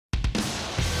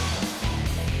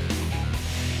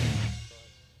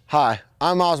Hi,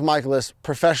 I'm Mikolas,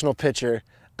 professional pitcher,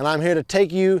 and I'm here to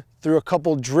take you through a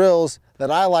couple drills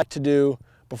that I like to do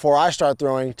before I start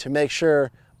throwing to make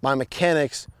sure my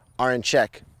mechanics are in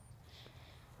check.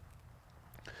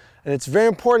 And it's very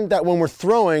important that when we're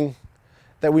throwing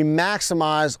that we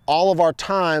maximize all of our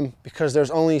time because there's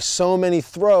only so many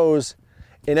throws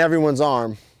in everyone's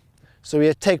arm. So we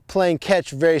have to take playing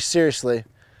catch very seriously.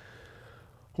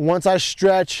 Once I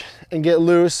stretch and get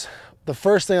loose, the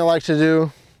first thing I like to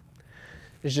do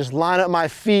is just line up my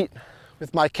feet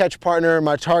with my catch partner and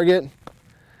my target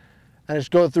and just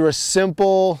go through a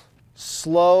simple,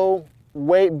 slow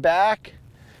weight back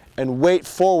and weight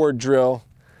forward drill.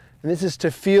 And this is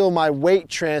to feel my weight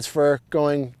transfer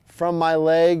going from my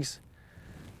legs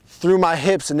through my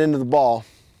hips and into the ball.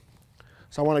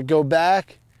 So I want to go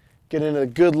back, get into a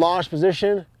good launch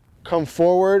position, come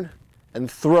forward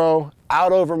and throw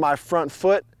out over my front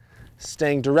foot,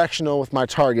 staying directional with my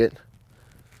target.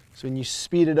 So when you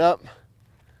speed it up,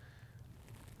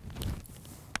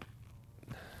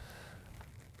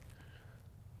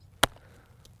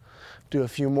 do a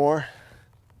few more,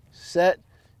 set,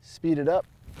 speed it up.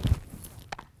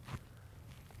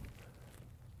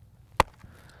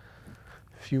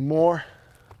 A few more,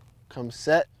 come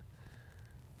set.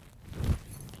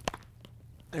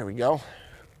 There we go.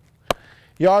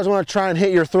 You always want to try and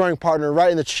hit your throwing partner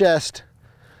right in the chest.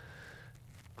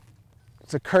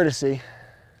 It's a courtesy.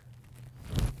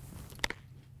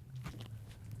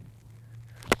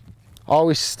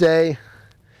 Always stay.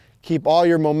 Keep all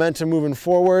your momentum moving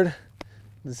forward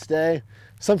and stay.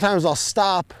 Sometimes I'll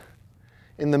stop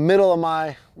in the middle of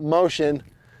my motion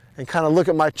and kind of look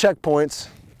at my checkpoints.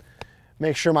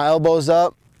 Make sure my elbow's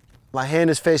up, my hand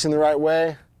is facing the right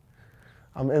way.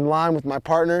 I'm in line with my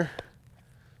partner.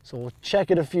 So we'll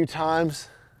check it a few times.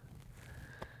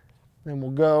 Then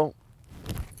we'll go,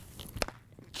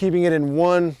 keeping it in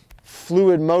one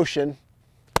fluid motion.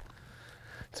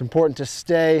 It's important to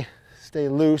stay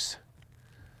loose.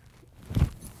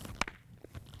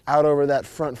 Out over that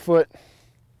front foot.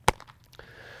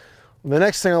 The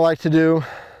next thing I like to do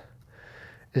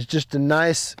is just a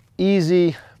nice,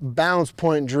 easy balance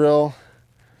point drill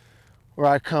where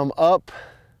I come up,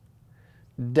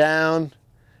 down,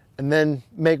 and then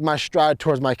make my stride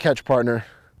towards my catch partner.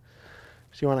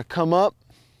 So you want to come up,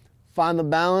 find the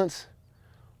balance,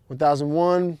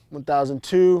 1001,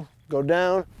 1002, go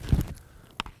down,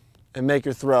 and make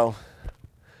your throw.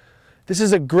 This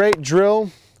is a great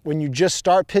drill when you just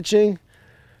start pitching,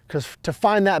 because to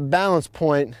find that balance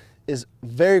point is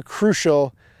very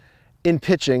crucial in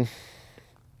pitching.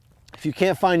 If you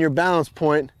can't find your balance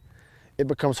point, it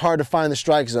becomes hard to find the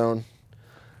strike zone.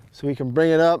 So we can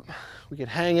bring it up, we can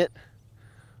hang it,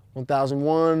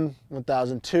 1001,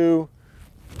 1002,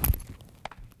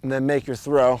 and then make your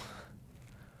throw.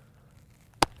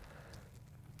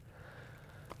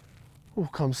 We'll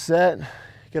come set,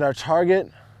 get our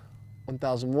target,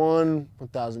 1001,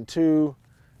 1002,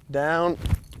 down,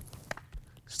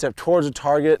 step towards the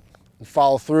target and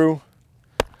follow through.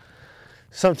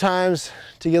 Sometimes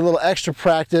to get a little extra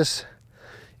practice,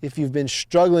 if you've been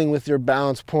struggling with your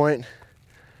balance point,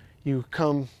 you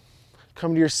come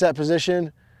to your set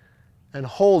position and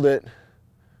hold it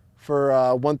for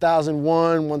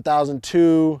 1001,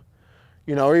 1002,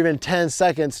 or even 10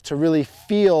 seconds to really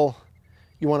feel.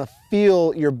 You want to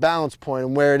feel your balance point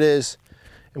and where it is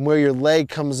and where your leg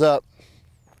comes up.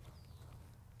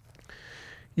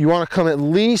 You want to come at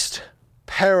least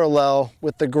parallel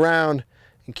with the ground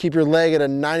and keep your leg at a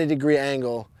 90-degree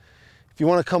angle. If you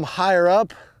want to come higher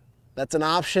up, that's an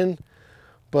option,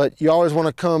 but you always want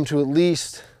to come to at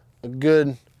least a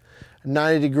good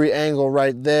 90-degree angle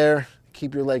right there.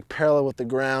 Keep your leg parallel with the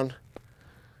ground.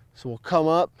 So we'll come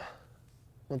up,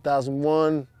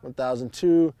 1001,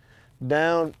 1002,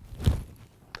 down,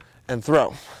 and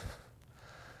throw.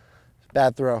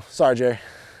 Bad throw. Sorry, Jerry.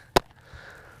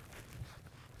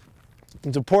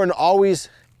 It's important to always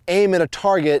aim at a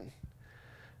target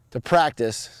to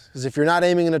practice, because if you're not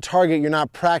aiming at a target, you're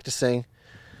not practicing.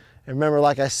 And remember,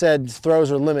 like I said,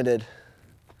 throws are limited.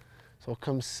 So we'll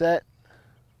come set,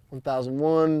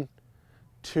 1001,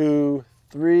 2,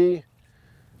 3,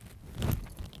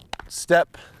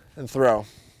 step, and throw.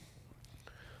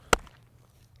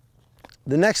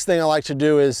 The next thing I like to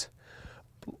do is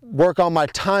work on my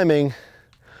timing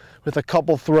with a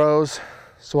couple throws.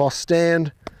 So I'll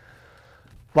stand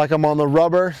like I'm on the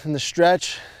rubber in the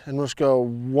stretch and let's go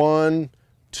 1,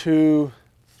 2,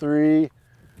 3,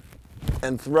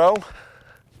 and throw.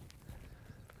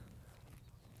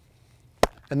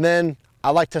 And then I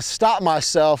like to stop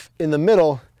myself in the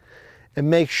middle and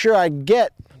make sure I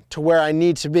get to where I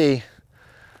need to be.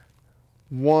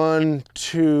 1,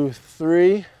 2,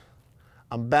 3.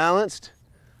 I'm balanced.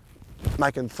 I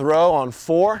can throw on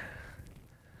 4.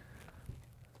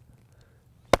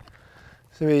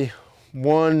 So maybe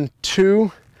 1,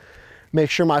 2. Make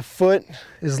sure my foot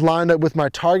is lined up with my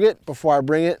target before I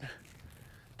bring it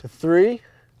to 3.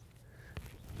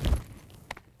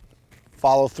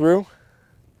 Follow through.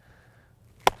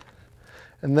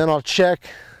 And then I'll check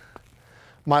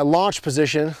my launch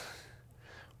position.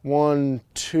 1,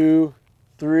 2,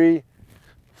 3,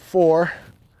 4.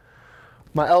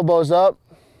 My elbow's up,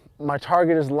 my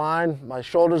target is lined, my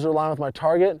shoulders are lined with my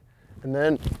target, and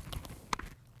then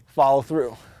follow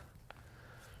through.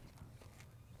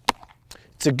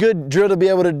 It's a good drill to be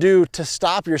able to do to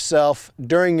stop yourself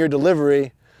during your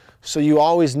delivery, so you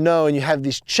always know and you have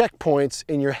these checkpoints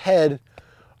in your head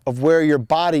of where your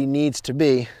body needs to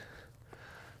be.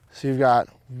 So you've got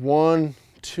 1,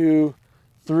 2,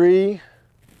 3,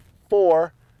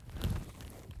 4,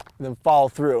 and then follow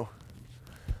through.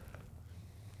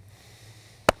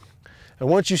 And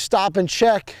once you stop and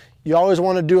check, you always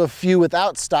want to do a few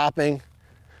without stopping,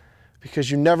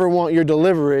 because you never want your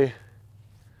delivery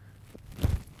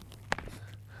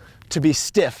to be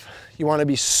stiff. You want to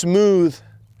be smooth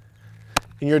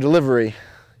in your delivery.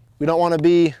 We don't want to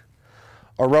be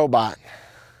a robot.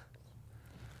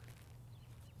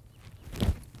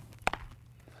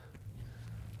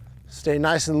 Stay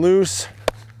nice and loose.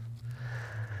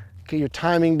 Get your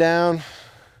timing down.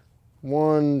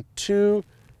 1, 2,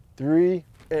 3,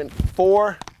 and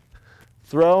 4.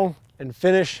 Throw and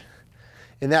finish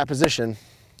in that position.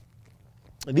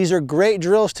 These are great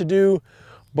drills to do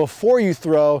before you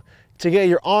throw to get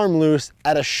your arm loose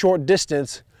at a short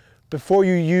distance before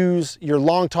you use your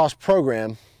long toss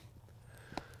program.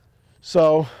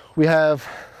 So we have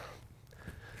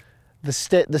the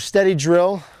steady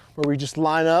drill where we just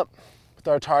line up with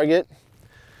our target.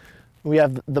 We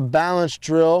have the balance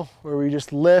drill where we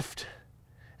just lift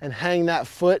and hang that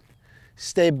foot,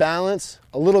 stay balanced.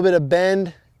 A little bit of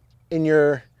bend in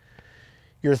your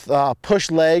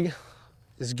push leg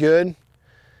is good,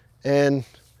 and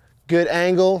good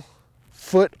angle,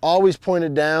 foot always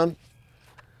pointed down,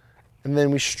 and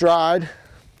then we stride,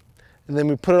 and then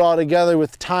we put it all together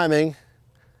with timing,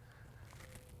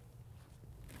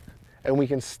 and we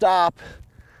can stop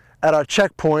at our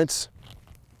checkpoints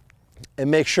and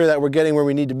make sure that we're getting where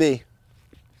we need to be.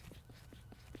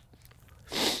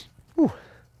 Whew.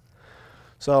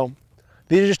 So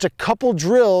these are just a couple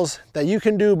drills that you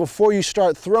can do before you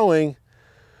start throwing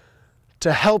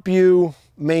to help you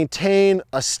maintain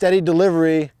a steady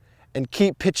delivery and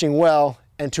keep pitching well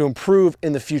and to improve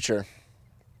in the future.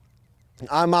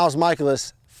 I'm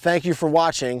Mikolas. Thank you for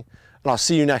watching, and I'll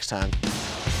see you next time.